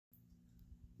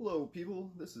Hello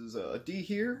people, this is D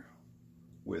here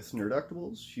with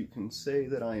Nerdectibles. You can say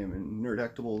that I am in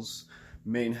Nerdectibles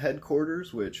main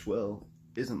headquarters, which, well,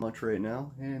 isn't much right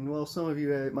now. And, well, some of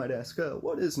you might ask,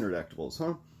 what is Nerdectibles,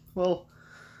 huh? Well,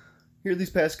 here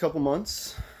these past couple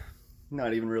months,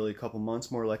 not even really a couple months,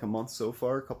 more like a month so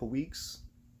far, a couple weeks,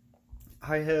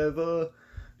 I have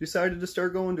decided to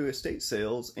start going to estate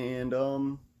sales and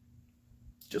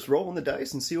just rolling the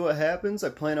dice and see what happens. I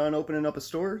plan on opening up a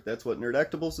store. That's what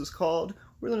Nerdectibles is called.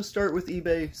 We're going to start with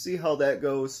eBay, see how that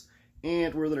goes,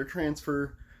 and we're going to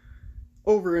transfer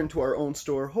over into our own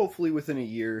store, hopefully within a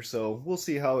year. So we'll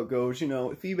see how it goes. You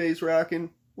know, if eBay's rocking,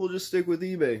 we'll just stick with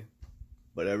eBay.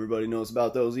 But everybody knows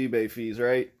about those eBay fees,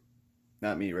 right?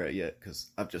 Not me right yet, because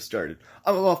I've just started.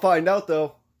 I'm going to find out,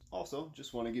 though. Also,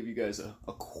 just want to give you guys a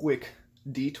quick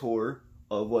detour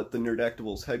of what the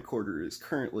Nerdectibles headquarters is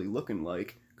currently looking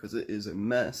like, because it is a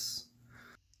mess.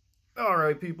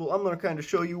 Alright people, I'm going to kind of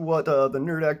show you what the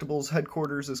Nerdectibles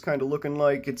headquarters is kind of looking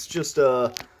like. It's just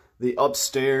the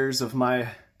upstairs of my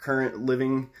current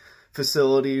living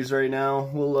facilities right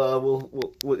now.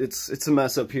 It's a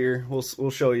mess up here.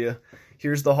 We'll show you.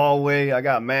 Here's the hallway. I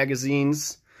got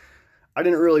magazines. I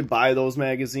didn't really buy those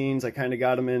magazines. I kind of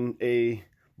got them in a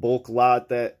bulk lot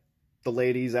that the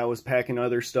ladies, I was packing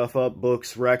other stuff up,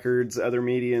 books, records, other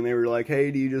media, and they were like,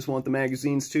 hey, do you just want the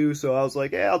magazines too? So I was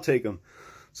like, yeah, I'll take them.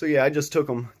 So yeah, I just took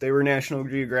them. They were National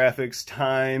Geographics,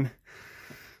 Time.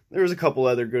 There was a couple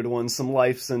other good ones, some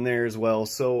Lifes in there as well.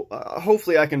 So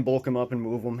hopefully I can bulk them up and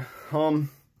move them.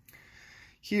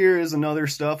 Here is another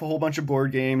stuff, a whole bunch of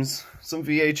board games, some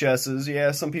VHSs.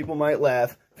 Yeah, some people might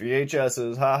laugh.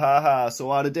 VHSs, ha ha ha,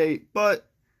 so out of date. But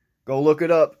go look it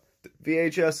up.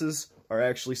 VHSs are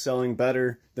actually selling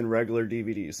better than regular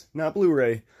DVDs. Not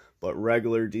Blu-ray, but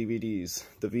regular DVDs.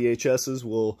 The VHSs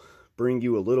will bring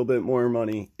you a little bit more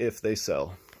money if they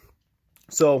sell.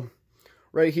 So,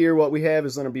 right here what we have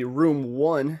is going to be room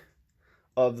 1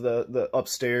 of the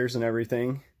upstairs and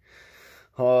everything.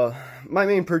 My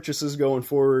main purchases going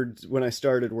forward when I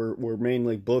started were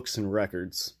mainly books and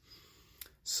records.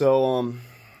 So,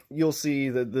 you'll see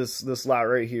that this lot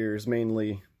right here is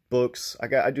mainly books.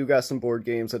 I do got some board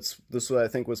games. This I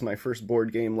think was my first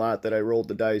board game lot that I rolled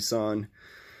the dice on.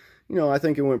 You know, I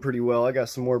think it went pretty well. I got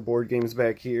some more board games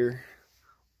back here.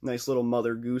 Nice little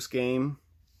Mother Goose game.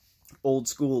 Old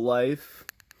School Life.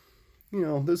 You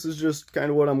know, this is just kind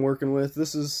of what I'm working with.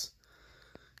 This is,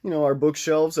 you know, our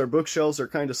bookshelves. Our bookshelves are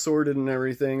kind of sorted and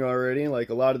everything already. Like,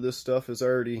 a lot of this stuff is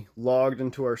already logged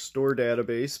into our store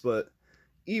database, but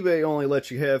eBay only lets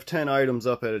you have 10 items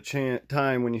up at a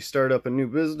time when you start up a new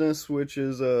business, which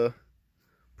is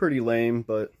pretty lame,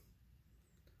 but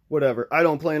whatever. I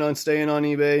don't plan on staying on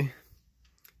eBay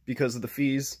because of the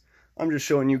fees. I'm just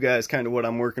showing you guys kind of what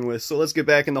I'm working with. So let's get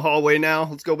back in the hallway now.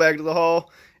 Let's go back to the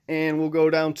hall, and we'll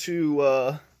go down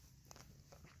to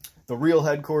the real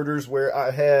headquarters where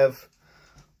I have,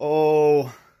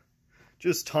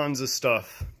 just tons of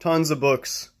stuff. Tons of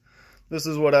books. This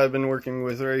is what I've been working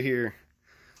with right here.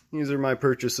 These are my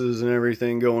purchases and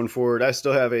everything going forward. I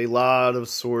still have a lot of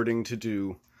sorting to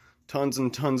do. Tons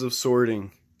and tons of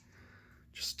sorting.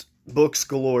 Just books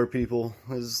galore, people.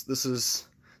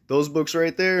 Those books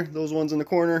right there, those ones in the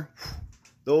corner,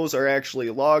 those are actually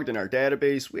logged in our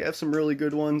database. We have some really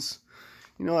good ones.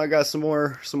 You know, I got some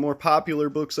more popular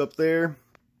books up there.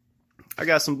 I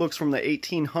got some books from the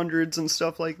 1800s and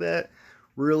stuff like that.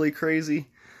 Really crazy.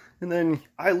 And then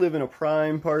I live in a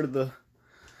prime part of the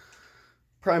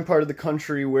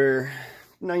country where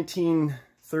 1930s,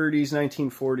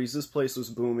 1940s, this place was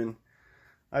booming.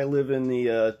 I live in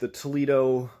the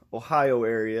Toledo, Ohio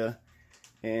area,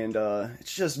 and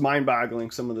it's just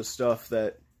mind-boggling some of the stuff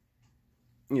that,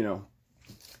 you know,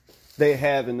 they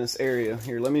have in this area.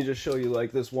 Here, let me just show you,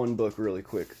 like, this one book really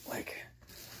quick. Like,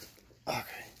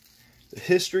 okay. The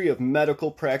History of Medical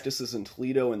Practices in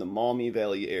Toledo and the Maumee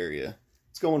Valley area.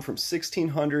 It's going from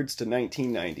 1600s to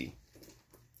 1990.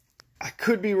 I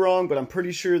could be wrong, but I'm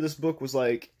pretty sure this book was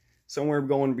like somewhere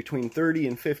going between 30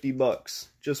 and 50 bucks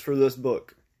just for this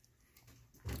book.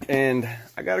 And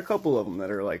I got a couple of them that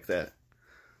are like that.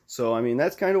 So, I mean,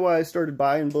 that's kind of why I started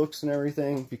buying books and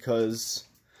everything, because,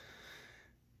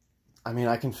 I mean,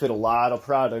 I can fit a lot of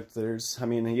product.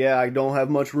 Yeah, I don't have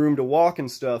much room to walk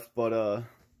and stuff, but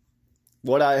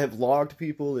what I have logged,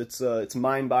 people, it's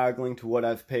mind-boggling to what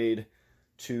I've paid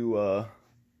to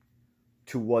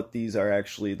what these are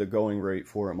actually the going rate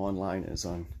for them online is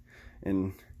on.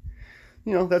 And,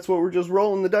 you know, that's what we're just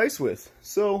rolling the dice with.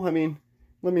 So, I mean,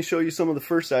 let me show you some of the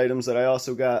first items that I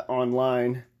also got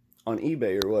online on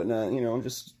eBay or whatnot, you know,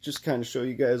 just kind of show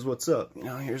you guys what's up. You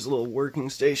know, here's a little working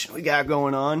station we got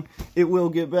going on. It will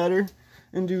get better.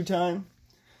 in due time.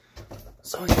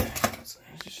 So yeah, let's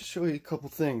just show you a couple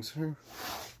things.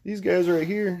 These guys right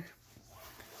here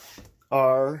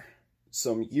are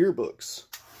some yearbooks.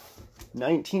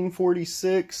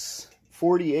 1946,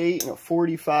 48, and a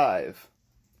 45,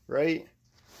 right?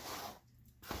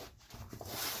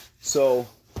 So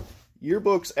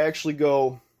yearbooks actually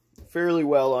go fairly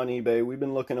well on eBay. We've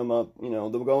been looking them up. You know,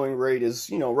 the going rate is,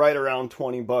 you know, right around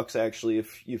 20 bucks actually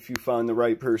if you find the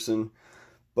right person.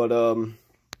 But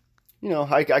you know,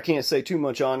 I can't say too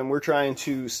much on them. We're trying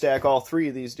to stack all three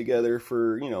of these together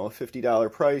for, you know, a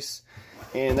 $50 price.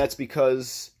 And that's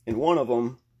because in one of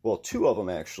them, well, two of them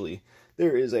actually,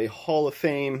 there is a Hall of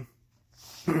Fame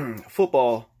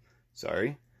Hall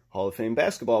of Fame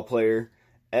basketball player,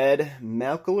 Ed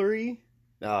McElroy.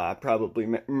 Probably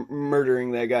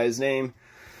murdering that guy's name.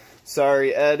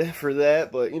 Sorry, Ed, for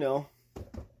that, but, you know,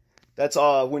 that's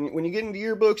all. When you get into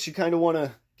yearbooks, you kind of want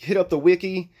to hit up the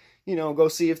wiki, you know, go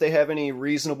see if they have any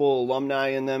reasonable alumni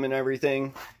in them and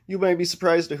everything. You might be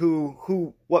surprised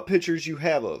to what pictures you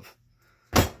have of.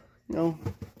 You know,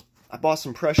 I bought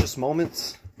some Precious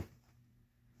Moments.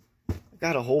 I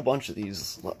got a whole bunch of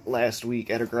these last week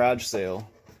at a garage sale.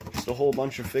 Just a whole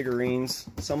bunch of figurines.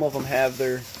 Some of them have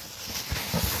their, you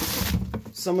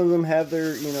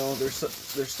know, their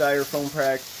styrofoam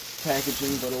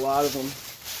packaging, but a lot of them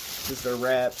just are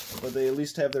wrapped. But they at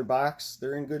least have their box.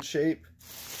 They're in good shape,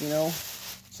 you know.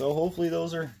 So hopefully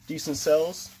those are decent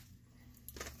sells.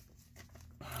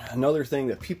 Another thing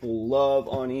that people love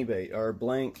on eBay are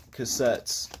blank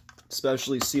cassettes,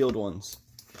 especially sealed ones.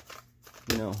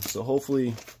 You know, so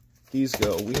hopefully these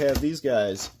go. We have these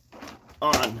guys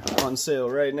on sale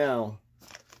right now.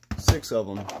 6 of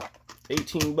them,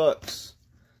 18 bucks.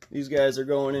 These guys are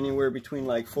going anywhere between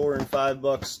like $4 and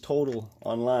 $5 total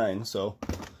online. So,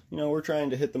 you know, we're trying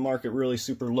to hit the market really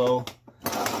super low.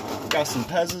 Got some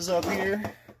Pezzas up here.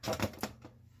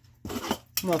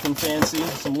 Nothing fancy.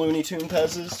 Some Looney Tune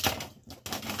Pezzas.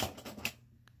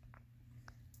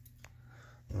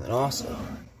 And then also,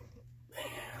 man,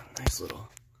 nice little.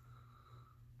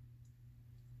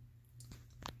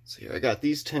 So I got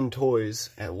these 10 toys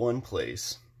at one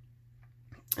place.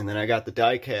 And then I got the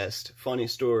die-cast. Funny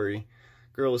story.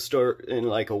 Girl was in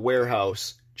like a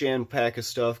warehouse. Jam-pack of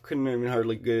stuff. Couldn't even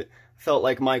hardly get. Felt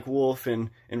like Mike Wolf and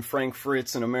Frank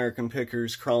Fritz and American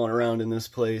Pickers crawling around in this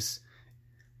place.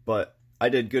 But I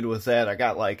did good with that. I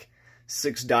got like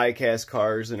 6 die-cast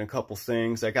cars and a couple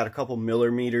things. I got a couple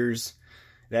Miller meters.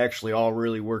 It actually all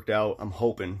really worked out. I'm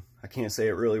hoping. I can't say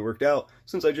it really worked out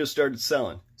since I just started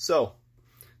selling. So,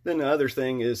 then the other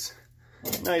thing is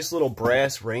a nice little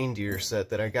brass reindeer set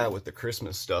that I got with the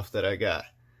Christmas stuff that I got.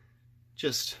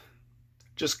 Just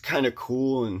kind of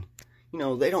cool, and, you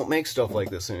know, they don't make stuff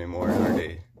like this anymore in our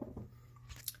day.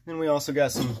 And we also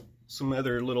got some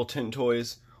other little tin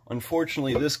toys.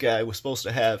 Unfortunately, this guy was supposed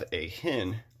to have a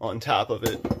hen on top of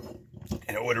it,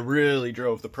 and it would have really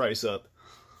drove the price up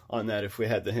on that if we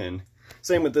had the hen.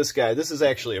 Same with this guy. This is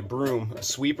actually a broom, a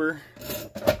sweeper.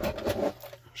 I'll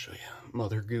show you,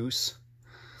 Mother Goose.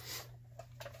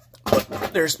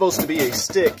 But there's supposed to be a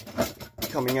stick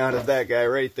coming out of that guy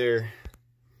right there.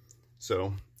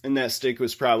 So, and that stick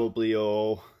was probably,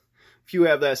 oh, if you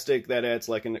have that stick, that adds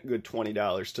like a good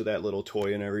 $20 to that little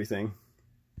toy and everything.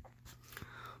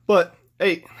 But,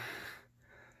 hey,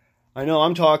 I know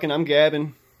I'm talking, I'm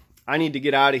gabbing. I need to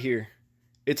get out of here.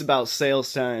 It's about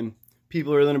sales time.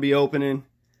 People are going to be opening.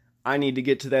 I need to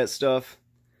get to that stuff.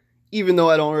 Even though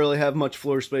I don't really have much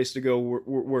floor space to go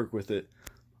work with it.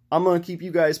 I'm going to keep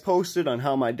you guys posted on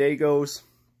how my day goes.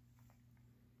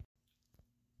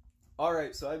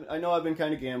 Alright, so I know I've been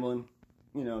kind of gambling.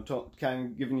 You know, kind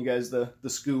of giving you guys the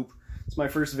scoop. It's my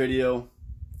first video.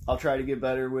 I'll try to get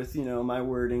better with, you know, my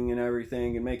wording and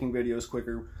everything and making videos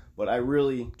quicker. But I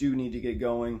really do need to get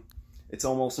going. It's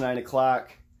almost 9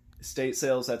 o'clock. Estate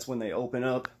sales, that's when they open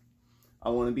up. I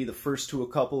want to be the first to a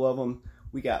couple of them.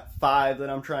 We got 5 that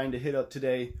I'm trying to hit up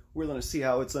today. We're going to see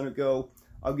how it's going to go.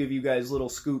 I'll give you guys little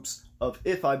scoops of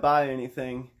if I buy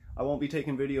anything. I won't be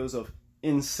taking videos of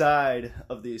inside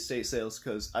of the estate sales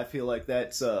because I feel like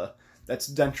that's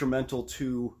detrimental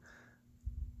to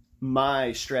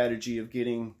my strategy of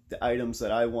getting the items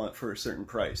that I want for a certain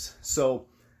price. So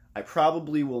I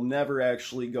probably will never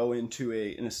actually go into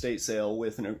an estate sale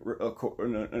with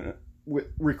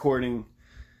recording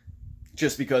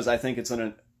just because I think it's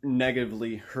going to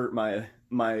negatively hurt my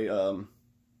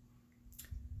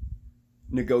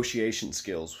negotiation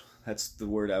skills. That's the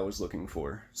word I was looking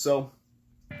for. So,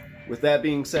 with that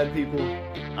being said, people,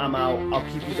 I'm out. I'll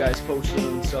keep you guys posted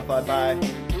on the stuff I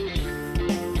buy.